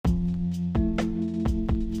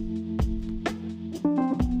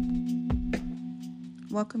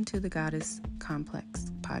Welcome to the Goddess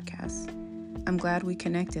Complex podcast. I'm glad we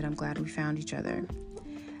connected. I'm glad we found each other.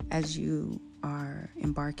 As you are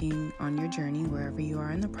embarking on your journey, wherever you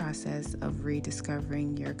are in the process of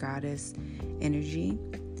rediscovering your goddess energy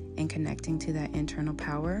and connecting to that internal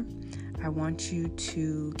power, I want you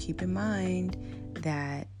to keep in mind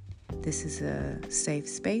that this is a safe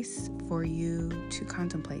space for you to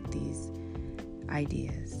contemplate these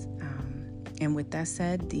ideas. And with that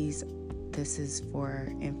said, this is for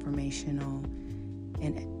informational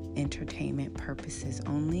and entertainment purposes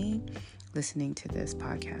only. Listening to this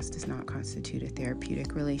podcast does not constitute a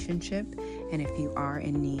therapeutic relationship. And if you are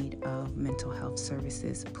in need of mental health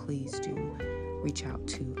services, please do reach out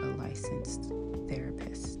to a licensed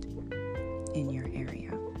therapist in your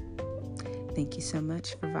area. Thank you so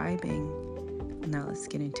much for vibing. Now let's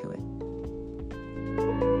get into it.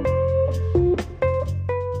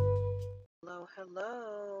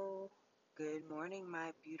 Hello. Good morning,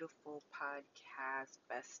 my beautiful podcast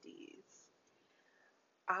besties.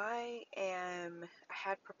 I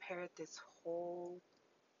had prepared this whole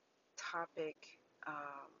topic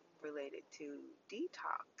related to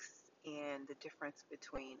detox and the difference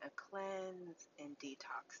between a cleanse and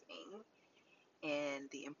detoxing and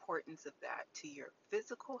the importance of that to your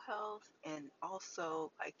physical health and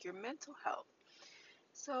also like your mental health.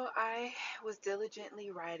 So I was diligently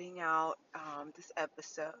writing out this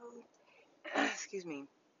episode, excuse me,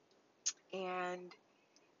 and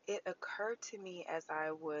it occurred to me as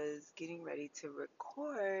I was getting ready to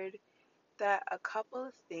record that a couple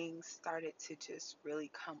of things started to just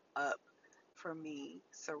really come up for me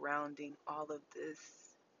surrounding all of this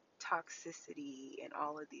toxicity and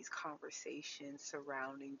all of these conversations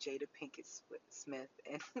surrounding Jada Pinkett Smith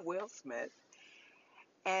and Will Smith.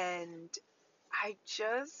 And I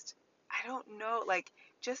don't know, like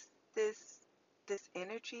just this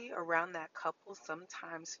energy around that couple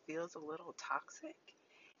sometimes feels a little toxic.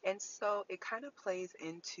 And so it kind of plays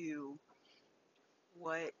into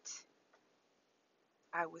what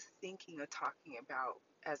I was thinking of talking about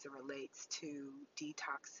as it relates to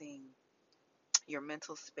detoxing your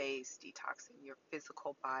mental space, detoxing your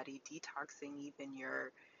physical body, detoxing even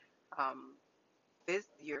your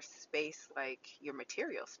space, like your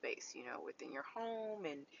material space, within your home,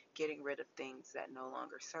 and getting rid of things that no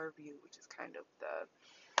longer serve you, which is kind of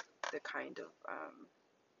the kind of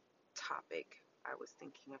topic I was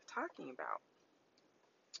thinking of talking about.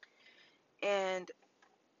 And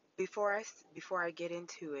before I get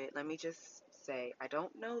into it, let me just say I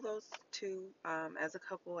don't know those two as a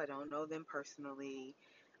couple. I don't know them personally.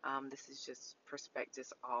 This is just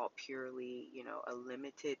perspectives, all purely, a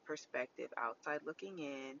limited perspective outside looking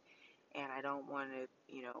in, and I don't want to,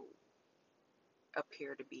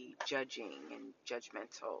 appear to be judging and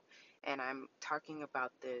judgmental. And I'm talking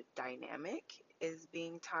about the dynamic as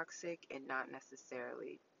being toxic and not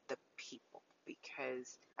necessarily the people,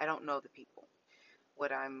 because I don't know the people.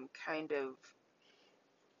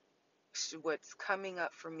 What's coming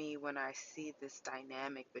up for me when I see this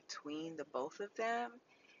dynamic between the both of them,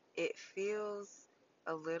 it feels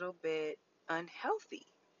a little bit unhealthy.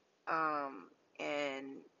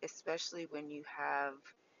 And especially when you have,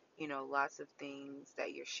 lots of things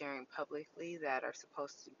that you're sharing publicly that are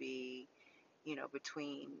supposed to be,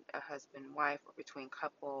 between a husband and wife or between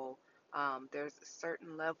couple. There's a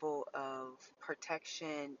certain level of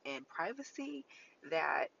protection and privacy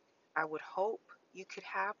that I would hope you could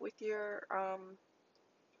have with your,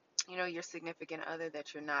 your significant other,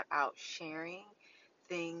 that you're not out sharing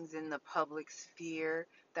things in the public sphere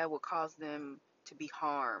that will cause them to be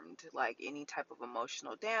harmed, like any type of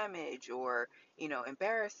emotional damage or,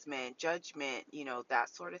 embarrassment, judgment, that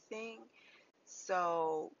sort of thing.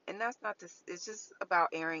 So, and that's not to, it's just about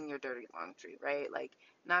airing your dirty laundry, right? Like,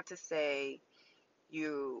 not to say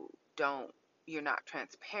you don't, you're not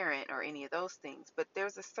transparent or any of those things, but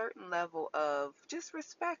there's a certain level of just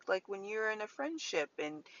respect. Like when you're in a friendship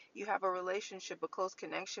and you have a relationship, a close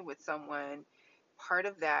connection with someone, part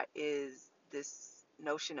of that is this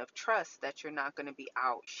notion of trust, that you're not going to be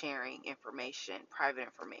out sharing information, private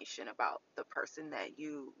information about the person that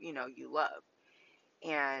you love.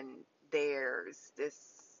 And there's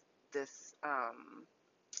this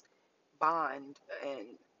bond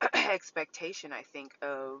and expectation, I think,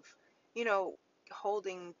 of,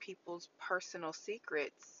 holding people's personal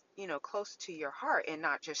secrets, close to your heart and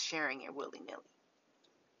not just sharing it willy-nilly.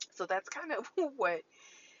 So that's kind of what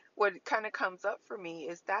kind of comes up for me,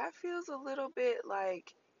 is that feels a little bit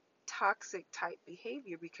like toxic type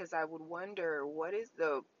behavior, because I would wonder, what is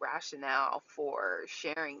the rationale for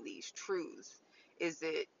sharing these truths? Is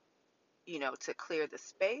it, to clear the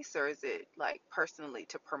space, or is it like personally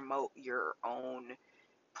to promote your own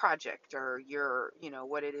project or your,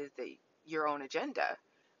 what it is that your own agenda.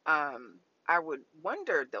 Um, I would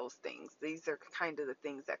wonder those things. These are kind of the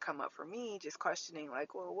things that come up for me, just questioning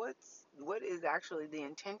like, well, what is actually the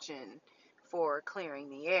intention for clearing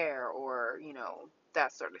the air, or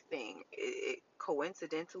that sort of thing.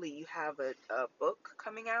 Coincidentally, you have a book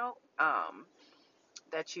coming out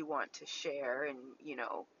that you want to share and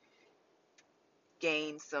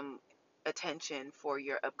gain some attention for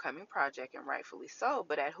your upcoming project, and rightfully so,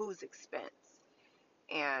 but at whose expense?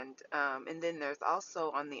 And then there's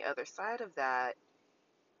also on the other side of that,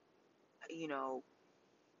 you know,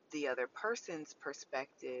 the other person's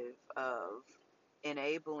perspective of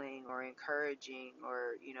enabling or encouraging,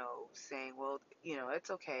 or saying, well,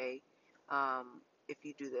 it's okay if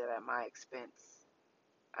you do that at my expense.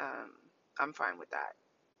 Um, I'm fine with that.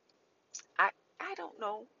 I I don't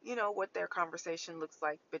know, what their conversation looks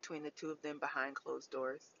like between the two of them behind closed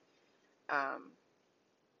doors. Um,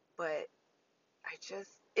 but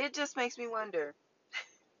it just makes me wonder.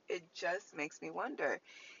 It just makes me wonder.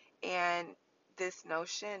 And this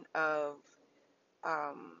notion of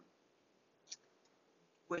um,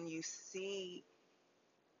 when you see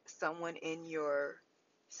someone in your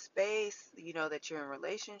space, that you're in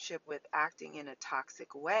relationship with, acting in a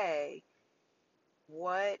toxic way,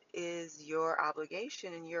 what is your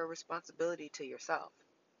obligation and your responsibility to yourself,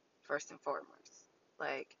 first and foremost?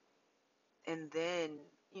 Like, and then,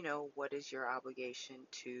 what is your obligation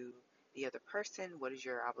to the other person? What is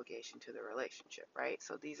your obligation to the relationship, right?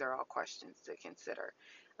 So these are all questions to consider.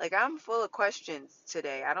 Like, I'm full of questions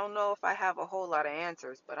today. I don't know if I have a whole lot of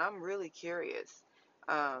answers, but I'm really curious,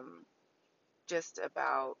 um, just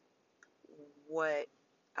about what,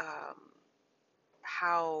 um,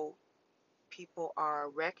 how people are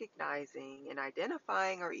recognizing and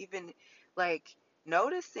identifying, or even like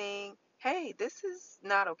noticing, hey, this is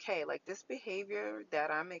not okay. Like, this behavior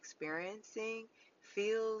that I'm experiencing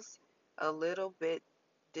feels a little bit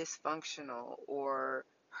dysfunctional or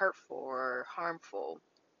hurtful or harmful.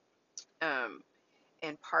 Um,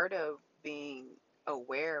 and part of being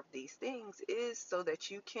aware of these things is so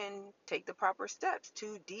that you can take the proper steps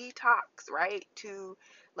to detox, right? To,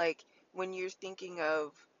 like, when you're thinking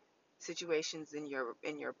of situations in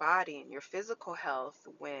your body and your physical health,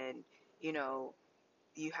 when you know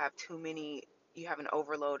you have too many, you have an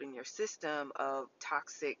overload in your system of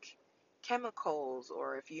toxic chemicals,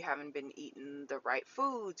 or if you haven't been eating the right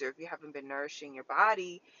foods, or if you haven't been nourishing your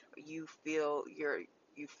body, you feel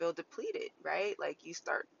depleted, right? Like,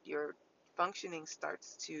 your functioning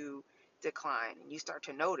starts to decline, and you start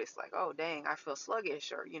to notice, like, oh dang, I feel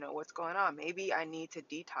sluggish, or what's going on? Maybe I need to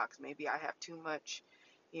detox. Maybe I have too much,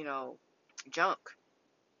 you know junk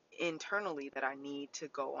internally that I need to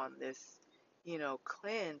go on this,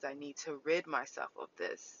 cleanse. I need to rid myself of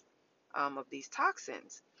of these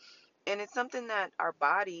toxins. And it's something that our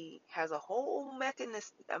body has a whole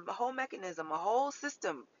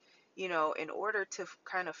system, in order to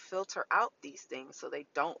kind of filter out these things so they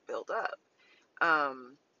don't build up.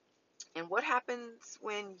 Um, and what happens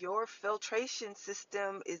when your filtration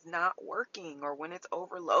system is not working, or when it's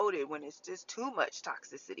overloaded, when it's just too much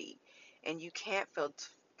toxicity and you can't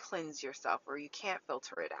cleanse yourself, or you can't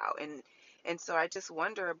filter it out? And so I just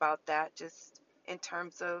wonder about that, just in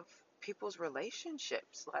terms of people's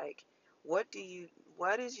relationships. Like, what do you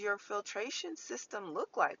what is your filtration system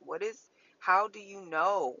look like? How do you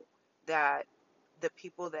know that the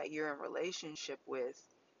people that you're in relationship with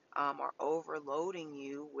are overloading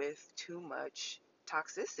you with too much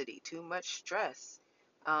toxicity, too much stress,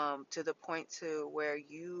 to the point to where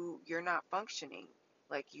you're not functioning?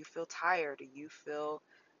 Like, you feel tired, or you feel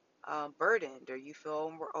burdened, or you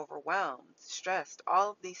feel overwhelmed, stressed,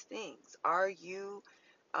 all of these things. Are you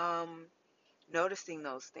um, noticing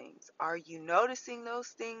those things? Are you noticing those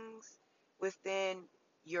things within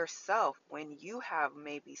yourself when you have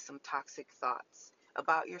maybe some toxic thoughts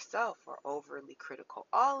about yourself, or overly critical?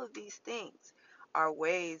 All of these things are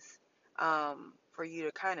ways for you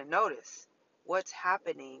to kind of notice what's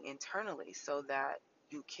happening internally, so that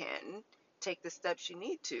you can take the steps you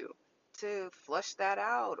need to flush that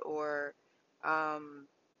out, or um,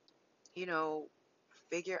 you know,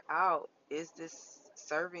 figure out, is this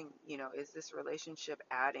serving, is this relationship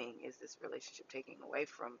adding, is this relationship taking away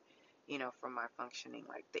from, from my functioning?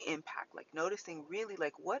 Like, the impact, like noticing really,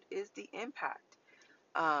 like, what is the impact?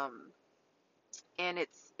 Um, and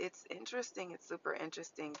it's interesting, it's super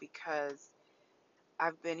interesting, because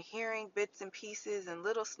I've been hearing bits and pieces and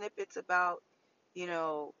little snippets about, you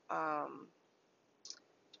know, um,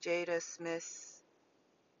 Jada Smith's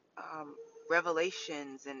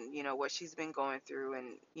revelations and what she's been going through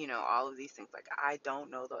and all of these things. Like, I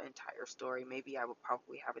don't know the entire story. Maybe I would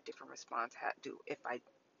probably have a different response do if I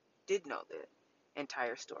did know the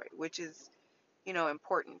entire story, which is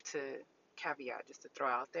important to caveat, just to throw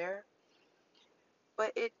out there.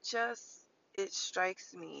 But it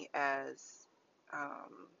strikes me as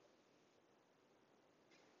um,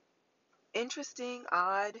 interesting,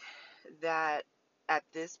 odd, that at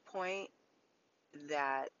this point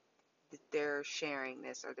that they're sharing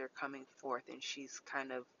this, or they're coming forth, and she's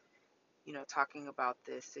kind of talking about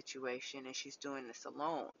this situation, and she's doing this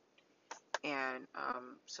alone. And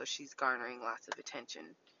so she's garnering lots of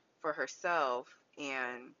attention for herself.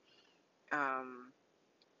 And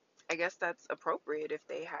I guess that's appropriate if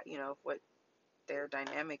they have, what their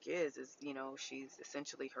dynamic is she's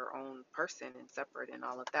essentially her own person and separate and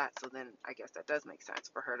all of that. So then I guess that does make sense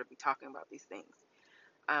for her to be talking about these things.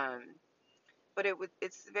 Um, but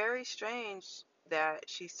it's very strange that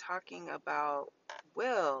she's talking about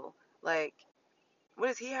Will. Like, what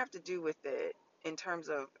does he have to do with it? In terms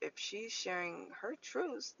of, if she's sharing her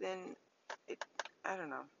truths, then it, I don't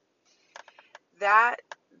know. That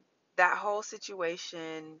that whole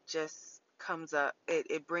situation just comes up.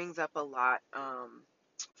 It brings up a lot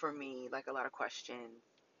for me, like a lot of questions.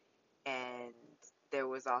 And there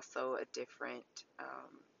was also a different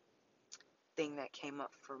thing that came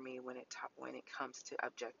up for me when it comes to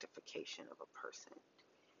objectification of a person,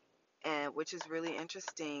 and which is really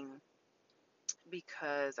interesting,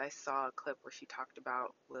 because I saw a clip where she talked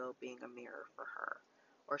about Will being a mirror for her,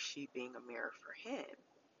 or she being a mirror for him.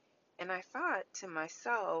 And I thought to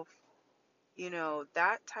myself,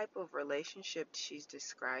 that type of relationship she's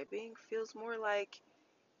describing feels more like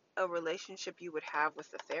a relationship you would have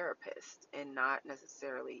with a therapist, and not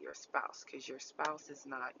necessarily your spouse, because your spouse is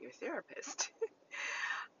not your therapist.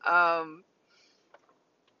 um,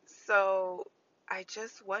 so I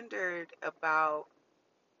just wondered about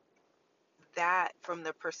that from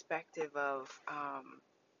the perspective of,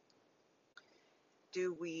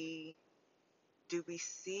 do we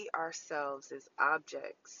see ourselves as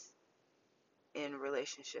objects in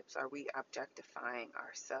relationships? Are we objectifying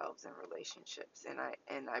ourselves in relationships? And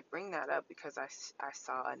I bring that up because I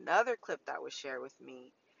saw another clip that was shared with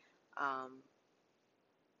me um,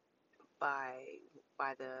 by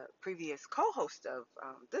the previous co-host of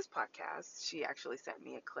this podcast. She actually sent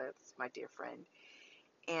me a clip, my dear friend,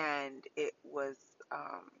 and it was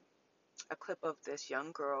a clip of this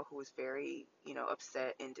young girl who was very,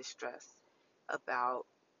 upset and distressed about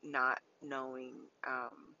not knowing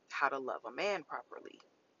how to love a man properly.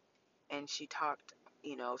 And she talked,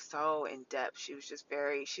 so in depth. She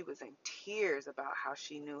was in tears about how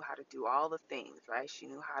she knew how to do all the things, right? She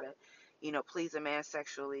knew how to, please a man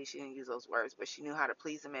sexually. She didn't use those words, but she knew how to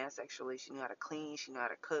please a man sexually. She knew how to clean. She knew how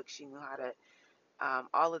to cook. She knew how to,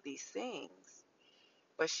 all of these things.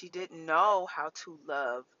 But she didn't know how to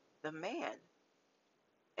love the man.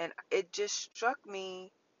 And it just struck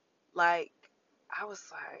me, like, I was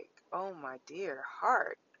like, oh my dear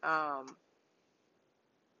heart.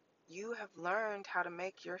 You have learned how to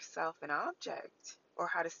make yourself an object, or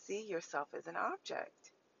how to see yourself as an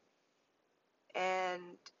object. And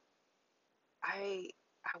I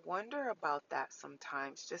wonder about that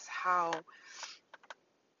sometimes, just how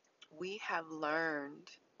we have learned,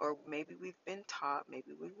 or maybe we've been taught,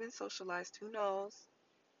 maybe we've been socialized, who knows?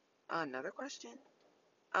 Another question.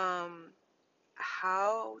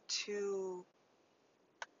 How to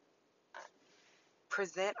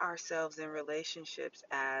present ourselves in relationships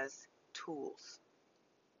as tools.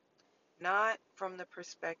 Not from the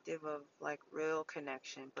perspective of like real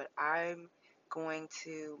connection, but I'm going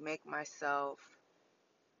to make myself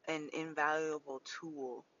an invaluable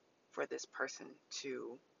tool for this person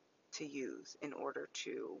to use in order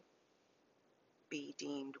to be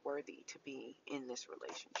deemed worthy to be in this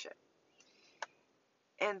relationship.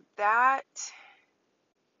 And that's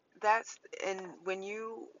and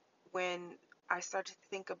when I started to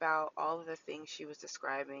think about all of the things she was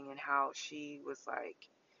describing, and how she was like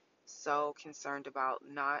so concerned about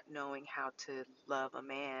not knowing how to love a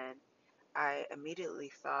man, I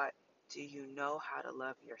immediately thought, do you know how to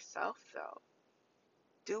love yourself though?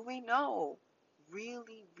 Do we know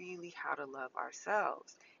really, really how to love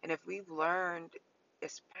ourselves? And if we've learned,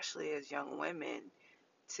 especially as young women,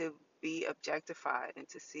 to be objectified and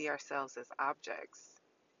to see ourselves as objects,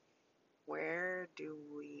 where do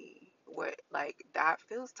we, what, like, that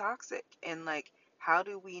feels toxic. And like, how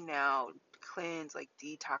do we now cleanse, like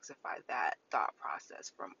detoxify that thought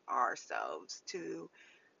process from ourselves to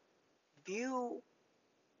view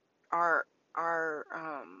our our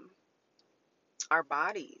um our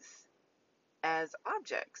bodies as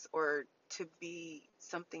objects, or to be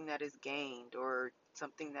something that is gained or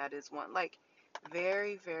something that is one. Like,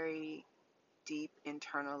 very, very deep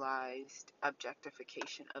internalized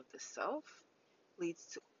objectification of the self leads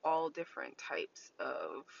to all different types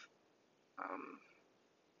of um,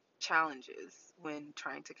 challenges when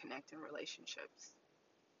trying to connect in relationships.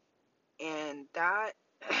 And that's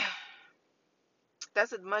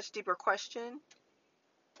a much deeper question.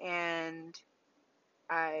 And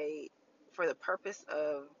for the purpose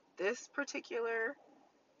of this particular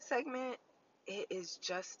segment, it is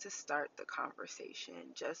just to start the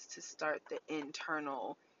conversation, just to start the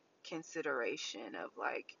internal consideration of,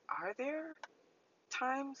 like, are there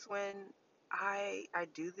times when I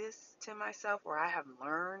do this to myself, or I have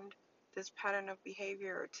learned this pattern of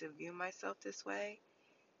behavior, or to view myself this way,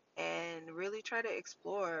 and really try to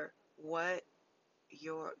explore what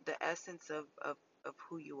the essence of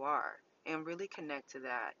who you are, and really connect to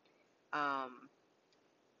that.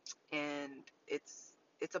 And it's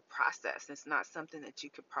a process. It's not something that you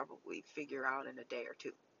could probably figure out in a day or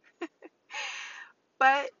two.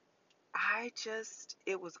 But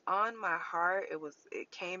it was on my heart.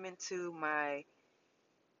 It came into my,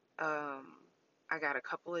 I got a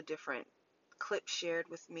couple of different clips shared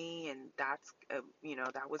with me, and that's,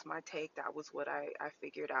 that was my take. That was what I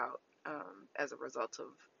figured out as a result of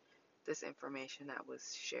this information that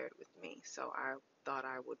was shared with me. So I thought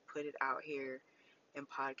I would put it out here in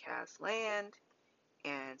podcast land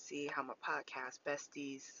and see how my podcast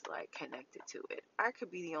besties like connected to it. I could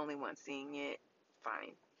be the only one seeing it.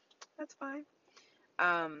 Fine. That's fine.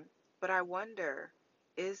 But I wonder,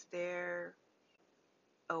 is there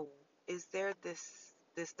oh is there this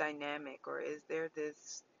dynamic, or is there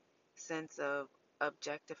this sense of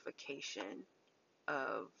objectification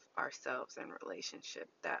of ourselves and relationship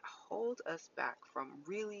that hold us back from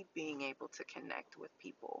really being able to connect with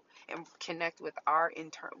people and connect with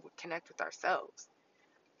connect with ourselves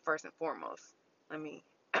first and foremost? Let me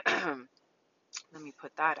let me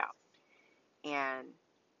put that out, and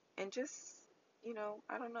just,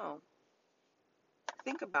 I don't know,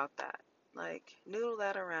 think about that. Like, noodle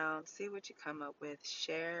that around, see what you come up with,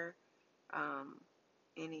 share um,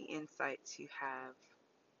 any insights you have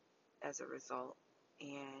as a result,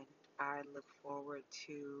 and I look forward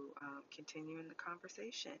to continuing the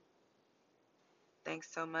conversation. Thanks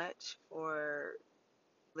so much for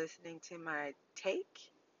listening to my take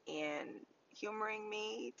and humoring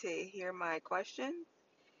me to hear my questions,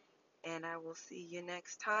 and I will see you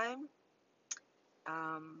next time.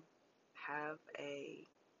 Have a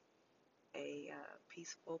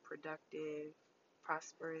peaceful, productive,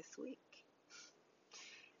 prosperous week.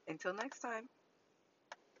 Until next time,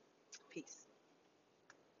 peace.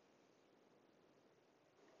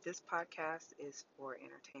 This podcast is for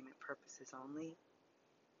entertainment purposes only.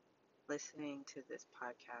 Listening to this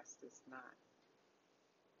podcast is not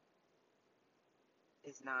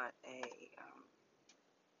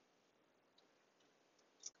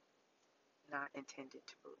intended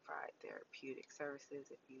to provide therapeutic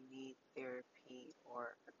services. If you need therapy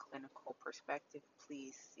or a clinical perspective,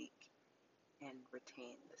 please seek and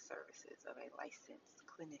retain the services of a licensed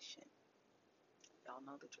clinician. Y'all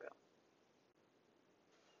know the drill.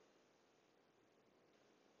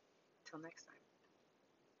 Till next time.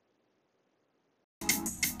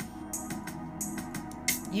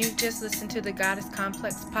 You've just listened to the Goddess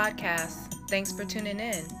Complex podcast. Thanks for tuning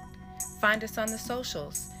in. Find us on the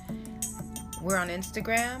socials. We're on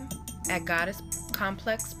Instagram at Goddess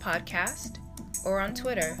Complex Podcast, or on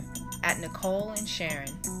Twitter at Nicole and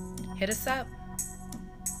Sharon. Hit us up.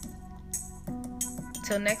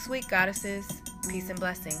 Till next week, goddesses, peace and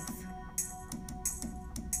blessings.